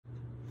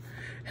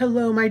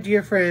Hello, my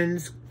dear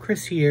friends.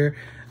 Chris here.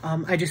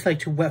 I just like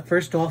to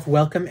first off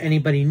welcome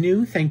anybody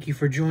new. Thank you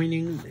for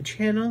joining the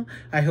channel.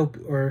 I hope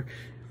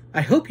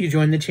you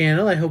join the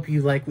channel. I hope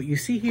you like what you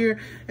see here.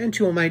 And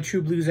to all my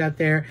true blues out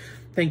there,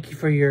 thank you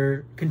for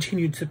your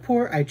continued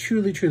support. I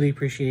truly, truly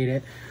appreciate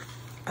it.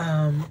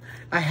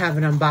 I have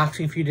an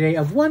unboxing for you today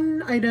of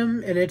one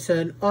item, and it's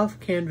an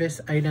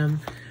off-canvas item.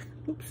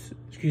 Oops,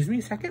 excuse me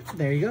a second.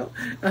 There you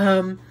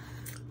go.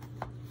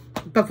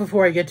 But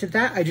before I get to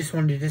that, I just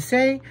wanted to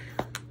say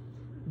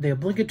the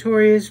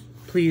obligatories,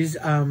 please,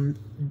 in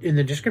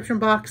the description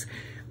box,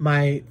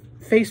 my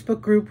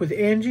Facebook group with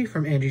Angie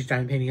from Angie's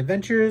Diamond Painting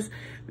Adventures.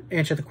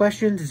 Answer the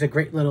questions is a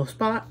great little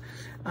spot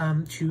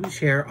to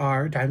share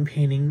our diamond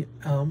painting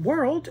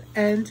world.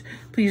 And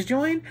please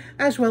join,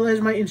 as well as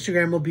my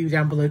Instagram will be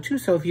down below too.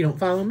 So if you don't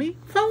follow me,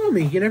 follow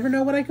me. You never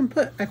know what I can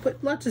put. I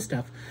put lots of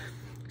stuff.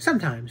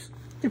 Sometimes,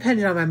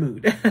 depending on my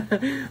mood.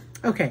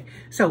 Okay,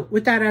 so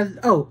with that,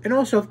 and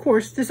also, of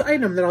course, this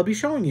item that I'll be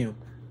showing you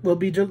will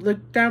be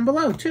down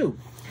below too.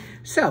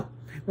 So,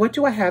 what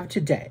do I have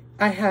today?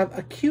 I have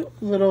a cute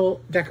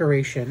little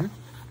decoration.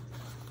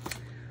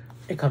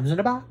 It comes in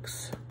a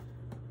box.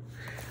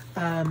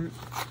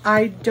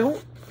 I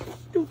don't,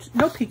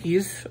 no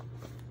pickies.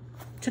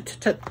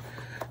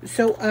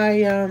 So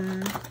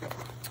I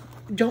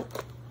don't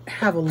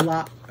have a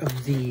lot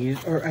of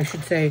these, or I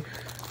should say,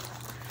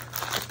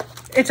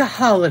 it's a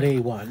holiday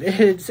one.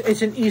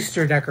 It's an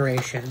Easter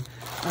decoration.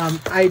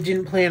 I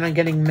didn't plan on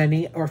getting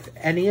many or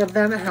any of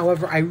them.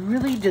 However, I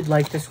really did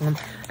like this one.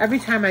 Every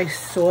time I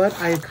saw it,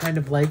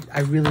 I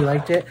really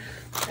liked it.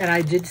 And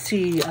I did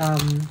see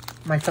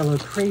my fellow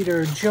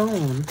creator,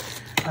 Joan,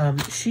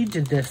 she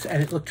did this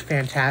and it looked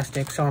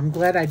fantastic. So I'm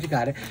glad I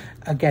got it.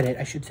 Get it,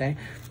 I should say.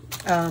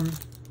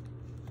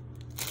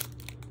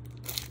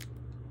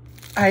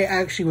 I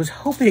actually was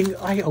hoping,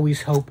 I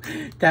always hope,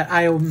 that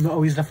I am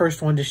always the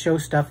first one to show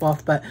stuff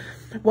off, but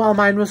while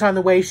mine was on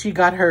the way, she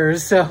got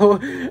hers, so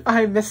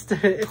I missed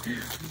it,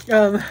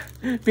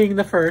 being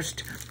the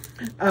first.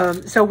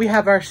 So we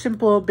have our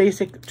simple,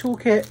 basic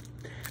toolkit,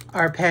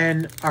 our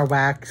pen, our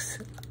wax,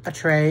 a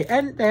tray,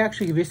 and they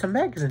actually give you some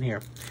bags in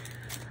here.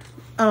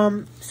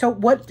 So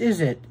what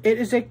is it? It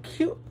is a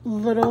cute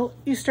little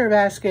Easter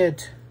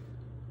basket.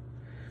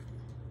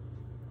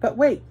 But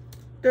wait,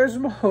 there's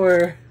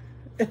more.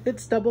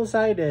 It's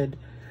double-sided.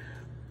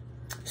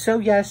 So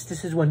yes,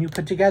 this is one you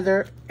put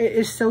together. It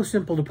is so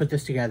simple to put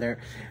this together.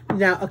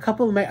 Now, a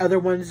couple of my other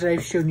ones that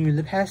I've shown you in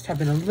the past have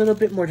been a little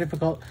bit more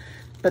difficult,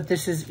 but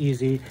this is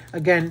easy.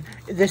 Again,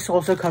 this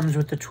also comes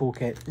with the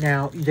toolkit.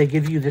 Now, they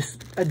give you this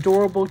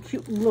adorable,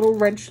 cute little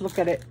wrench. Look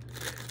at it.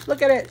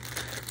 Look at it.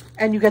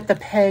 And you get the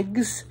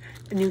pegs,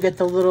 and you get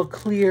the little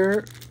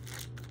clear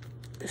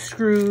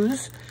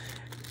screws,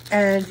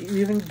 and you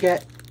even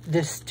get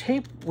this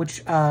tape,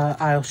 which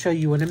I'll show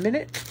you in a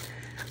minute.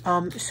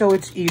 So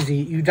it's easy.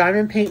 You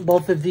diamond paint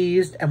both of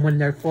these, and when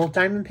they're full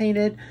diamond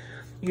painted,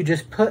 you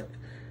just put,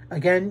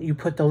 again, you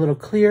put the little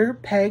clear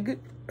peg,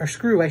 or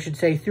screw, I should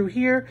say, through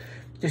here.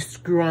 Just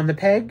screw on the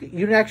peg.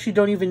 You actually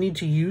don't even need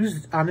to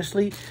use,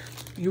 honestly,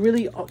 you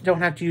really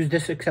don't have to use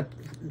this except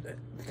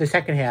the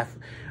second half.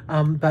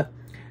 But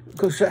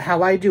so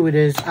how I do it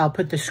is I'll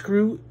put the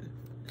screw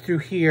through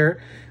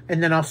here,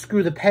 and then I'll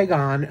screw the peg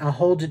on. I'll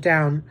hold it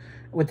down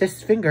with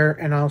this finger,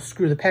 and I'll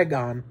screw the peg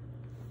on,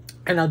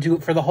 and I'll do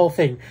it for the whole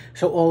thing.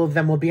 So all of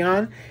them will be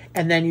on,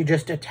 and then you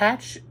just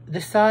attach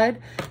this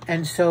side,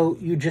 and so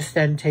you just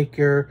then take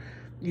you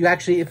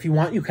actually, if you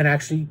want, you can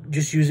actually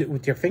just use it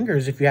with your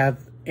fingers. If you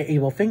have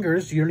able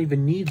fingers, you don't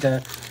even need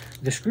the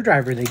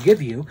screwdriver they give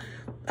you.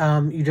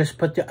 You just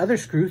put the other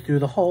screw through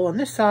the hole on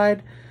this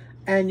side,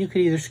 and you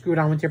could either screw it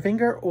on with your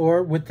finger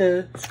or with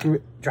the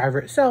screwdriver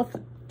itself,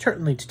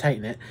 certainly to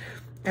tighten it.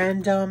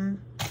 And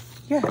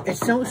yeah, it's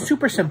so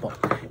super simple.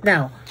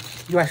 Now,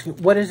 you're asking,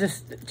 what is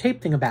this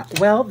tape thing about?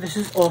 Well, this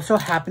is also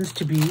happens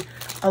to be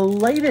a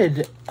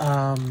lighted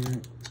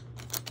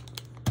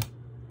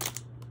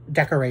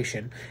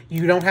decoration.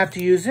 You don't have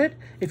to use it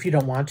if you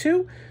don't want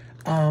to,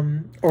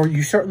 or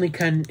you certainly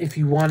can if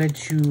you wanted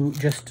to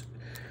just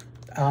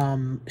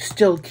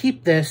still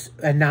keep this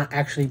and not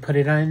actually put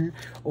it on,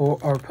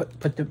 or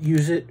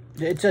use it.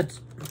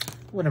 It's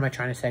what am I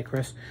trying to say,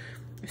 Chris?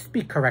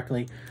 Speak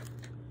correctly.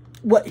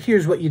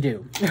 Here's what you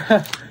do.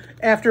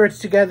 After it's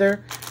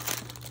together,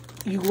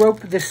 you rope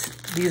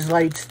these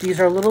lights. These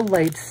are little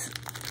lights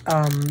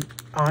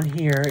on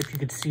here, if you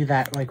could see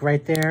that, like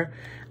right there.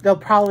 There'll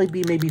probably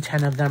be maybe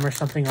 10 of them or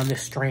something on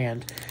this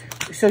strand.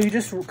 So you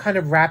just kind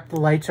of wrap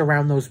the lights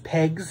around those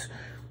pegs,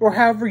 or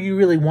however you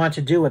really want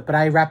to do it, but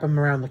I wrap them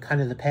around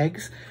the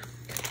pegs.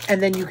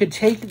 And then you could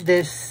take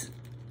this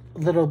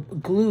little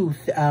glue,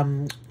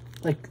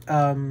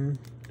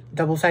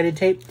 double-sided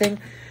tape thing,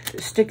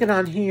 stick it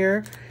on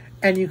here,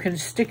 and you can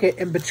stick it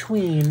in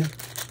between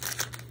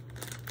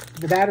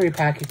the battery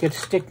pack. It gets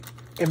stick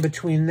in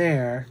between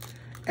there,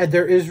 and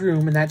there is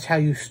room, and that's how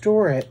you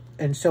store it,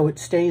 and so it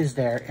stays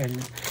there.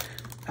 And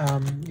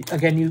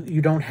again,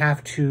 you don't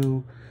have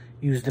to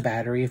use the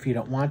battery if you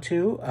don't want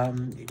to,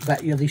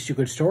 but at least you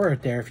could store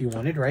it there if you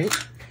wanted, right?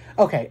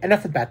 Okay,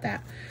 enough about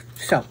that.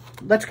 So,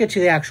 let's get to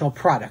the actual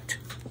product.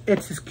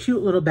 It's this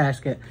cute little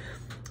basket.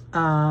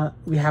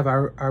 We have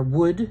our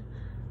wood,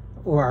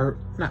 or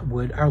not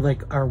wood,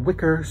 our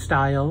wicker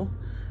style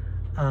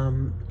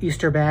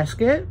Easter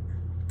basket.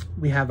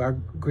 We have our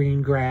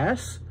green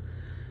grass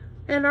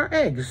and our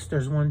eggs.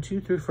 There's 1,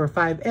 2, 3, 4,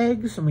 5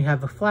 eggs, and we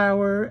have a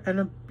flower and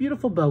a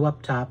beautiful bow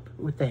up top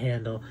with the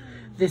handle.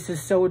 This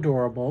is so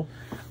adorable.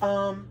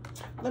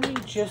 Let me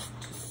just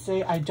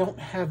say I don't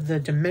have the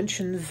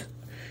dimensions,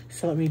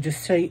 so let me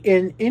just say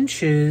in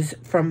inches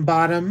from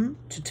bottom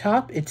to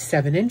top, it's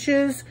 7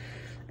 inches,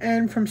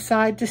 and from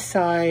side to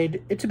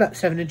side, it's about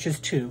 7 inches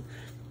too.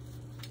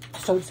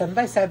 So it's 7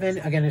 by 7.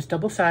 Again, it's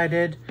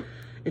double-sided.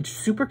 It's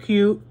super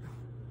cute.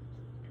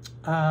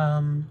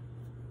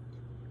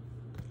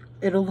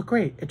 It'll look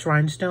great. It's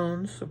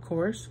rhinestones, of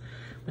course,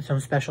 with some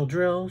special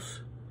drills.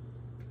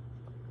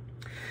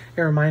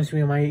 It reminds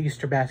me of my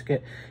Easter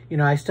basket. You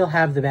know, I still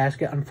have the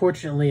basket.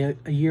 Unfortunately,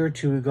 a year or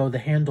two ago, the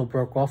handle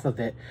broke off of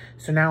it.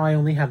 So now I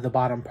only have the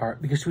bottom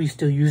part because we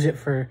still use it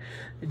for,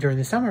 during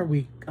the summer,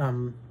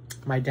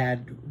 my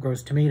dad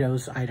grows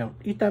tomatoes. I don't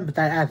eat them, but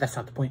that's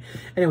not the point.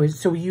 Anyways,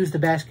 so we use the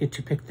basket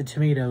to pick the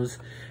tomatoes,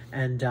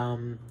 and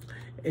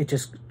it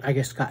just, I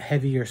guess, got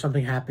heavy or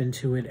something happened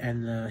to it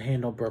and the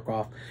handle broke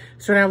off.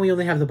 So now we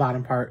only have the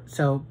bottom part.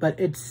 So, but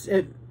as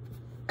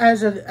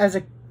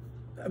a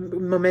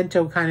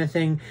memento kind of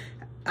thing,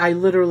 I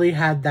literally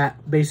had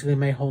that basically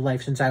my whole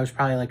life since I was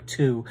probably like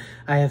 2.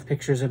 I have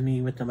pictures of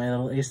me with my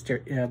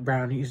little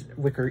brown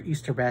wicker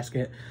Easter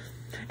basket.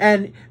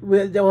 And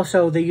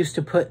also they used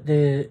to put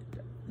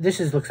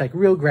looks like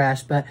real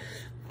grass, but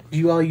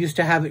you all used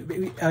to have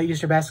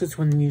Easter baskets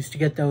when you used to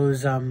get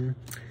those,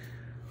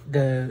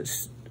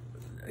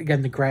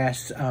 the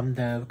grass,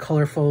 the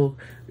colorful,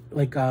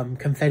 like,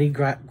 confetti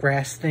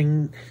grass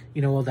thing,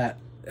 you know, all that,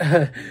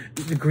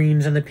 the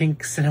greens and the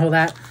pinks and all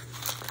that.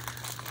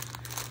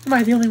 Am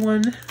I the only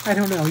one? I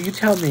don't know. You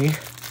tell me.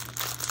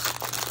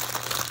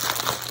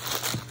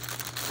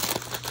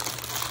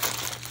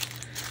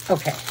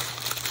 Okay.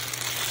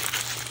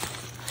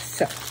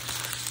 So,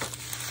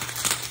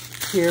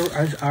 here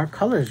are our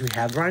colors. We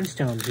have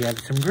rhinestones. We have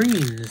some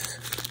greens.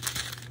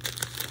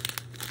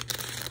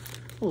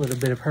 A little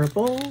bit of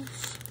purples.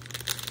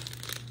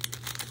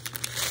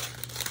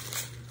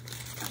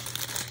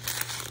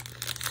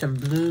 Some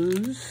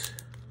blues.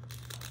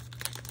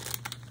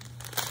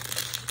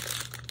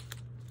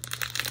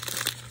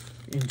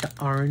 Into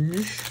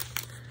orange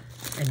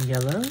and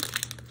yellow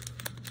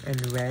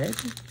and red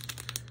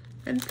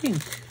and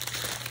pink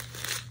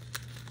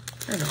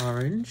and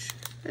orange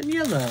and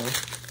yellow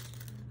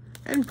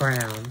and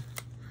brown.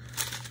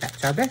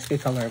 That's our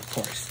basket color, of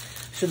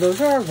course. So those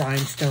are our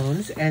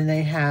rhinestones, and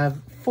they have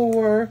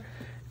 4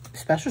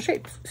 special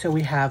shapes. So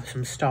we have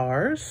some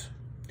stars.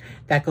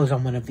 That goes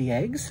on one of the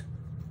eggs.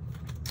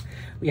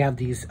 We have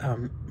these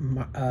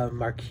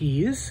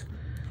marquise,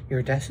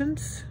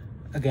 iridescents,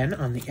 again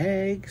on the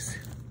eggs.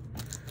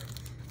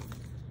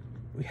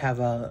 We have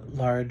a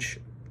large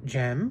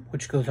gem,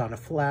 which goes on a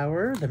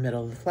flower, the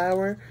middle of the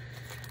flower.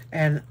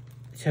 And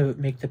to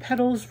make the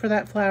petals for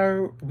that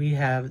flower, we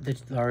have the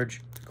large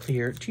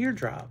clear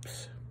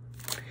teardrops.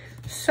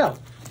 So,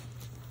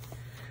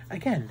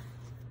 again,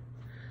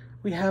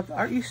 we have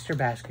our Easter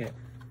basket.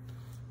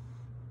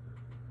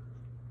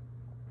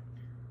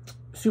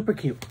 Super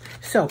cute.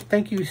 So,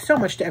 thank you so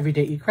much to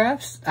Everyday Eat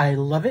Crafts. I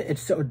love it.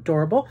 It's so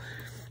adorable.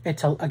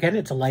 It's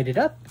a lighted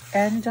up,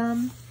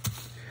 and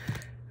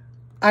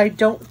I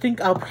don't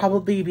think I'll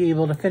probably be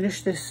able to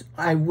finish this.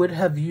 I would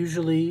have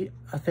usually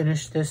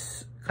finished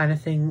this kind of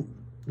thing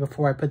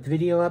before I put the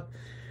video up.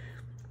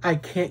 I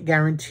can't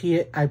guarantee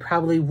it. I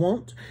probably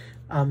won't.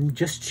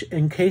 Just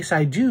in case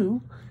I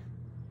do,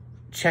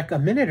 check a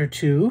minute or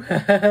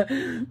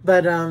 2.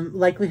 But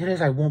likelihood is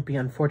I won't be,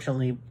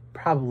 unfortunately,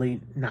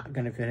 probably not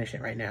going to finish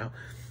it right now.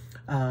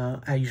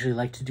 I usually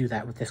like to do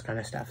that with this kind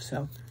of stuff,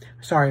 so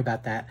sorry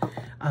about that.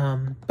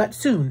 But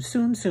soon,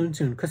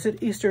 because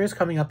Easter is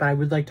coming up and I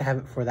would like to have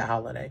it for the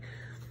holiday.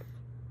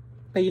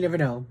 But you never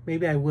know.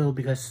 Maybe I will,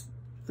 because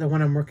the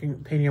one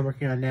painting I'm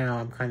working on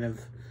now,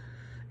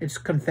 it's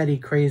confetti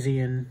crazy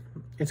and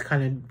it's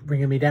kind of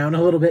bringing me down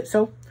a little bit,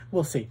 so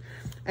we'll see.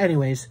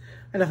 Anyways,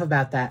 enough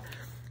about that.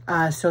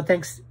 So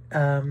thanks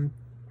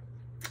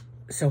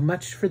so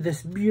much for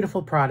this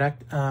beautiful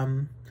product.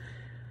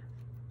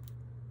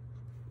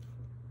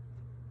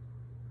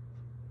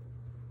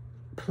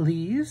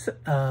 Please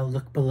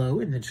look below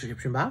in the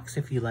description box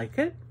if you like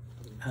it.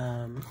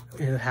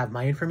 It'll have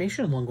my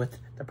information along with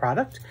the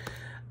product.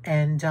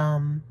 And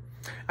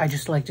I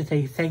just like to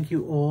say thank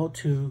you all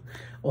to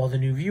all the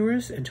new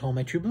viewers and to all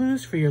my true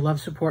blues for your love,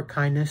 support,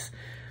 kindness,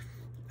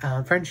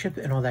 friendship,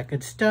 and all that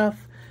good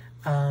stuff.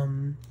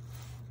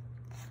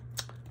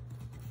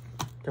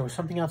 There was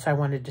something else I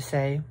wanted to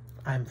say.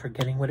 I'm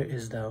forgetting what it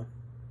is, though.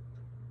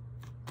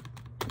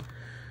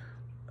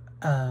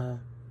 Come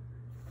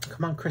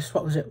on, Chris,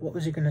 what was it? What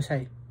was he going to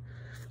say?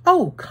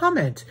 Oh,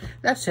 comment.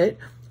 That's it.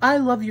 I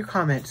love your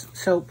comments,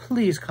 so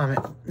please comment.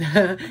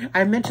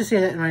 I meant to say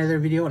that in my other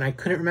video, and I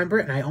couldn't remember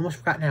it, and I almost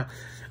forgot now.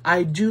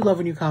 I do love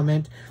when you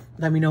comment.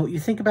 Let me know what you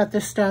think about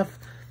this stuff.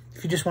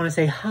 If you just want to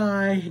say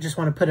hi, you just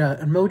want to put an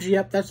emoji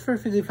up, that's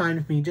perfectly fine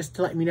with me, just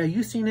to let me know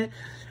you've seen it.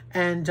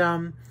 And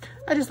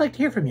I just like to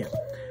hear from you.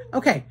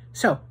 Okay,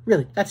 so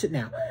really, that's it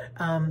now.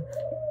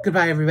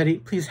 Goodbye, everybody.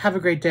 Please have a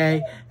great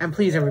day. And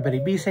please, everybody,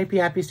 be safe, be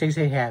happy, stay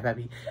safe,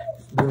 happy.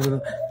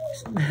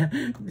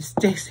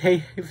 Stay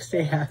safe,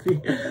 stay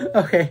happy.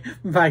 Okay,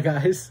 bye,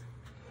 guys.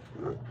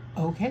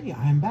 Okay,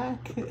 I'm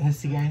back.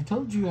 See, I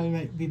told you I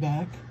might be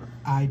back.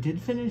 I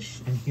did finish,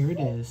 and here it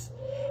is.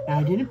 Now,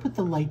 I didn't put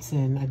the lights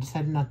in. I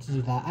decided not to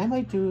do that. I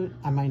might do it.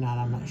 I might not.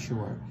 I'm not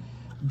sure.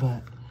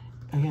 But,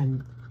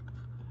 again,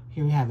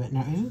 here we have it.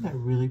 Now, isn't that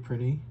really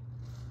pretty?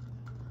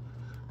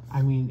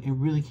 I mean, it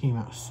really came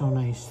out so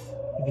nice.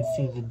 You can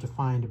see the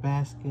defined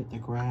basket, the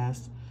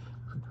grass,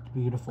 the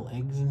beautiful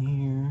eggs in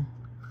here,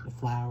 the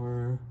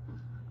flower,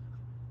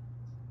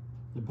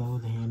 the bow,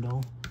 the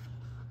handle.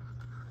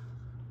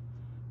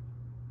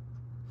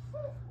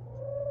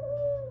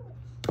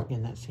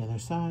 And that's the other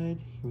side.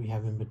 Here we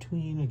have in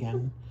between,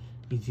 again,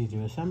 easy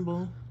to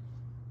assemble.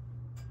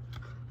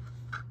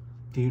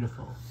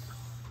 Beautiful.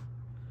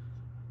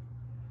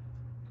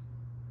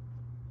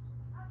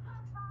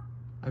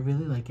 I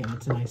really like it.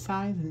 It's a nice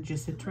size and it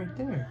just sits right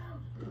there.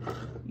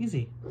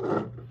 Easy.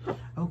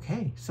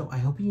 Okay, so I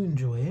hope you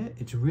enjoy it.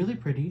 It's really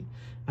pretty.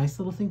 Nice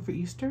little thing for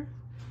Easter.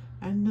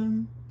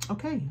 And,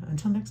 okay,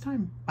 until next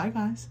time. Bye,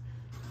 guys.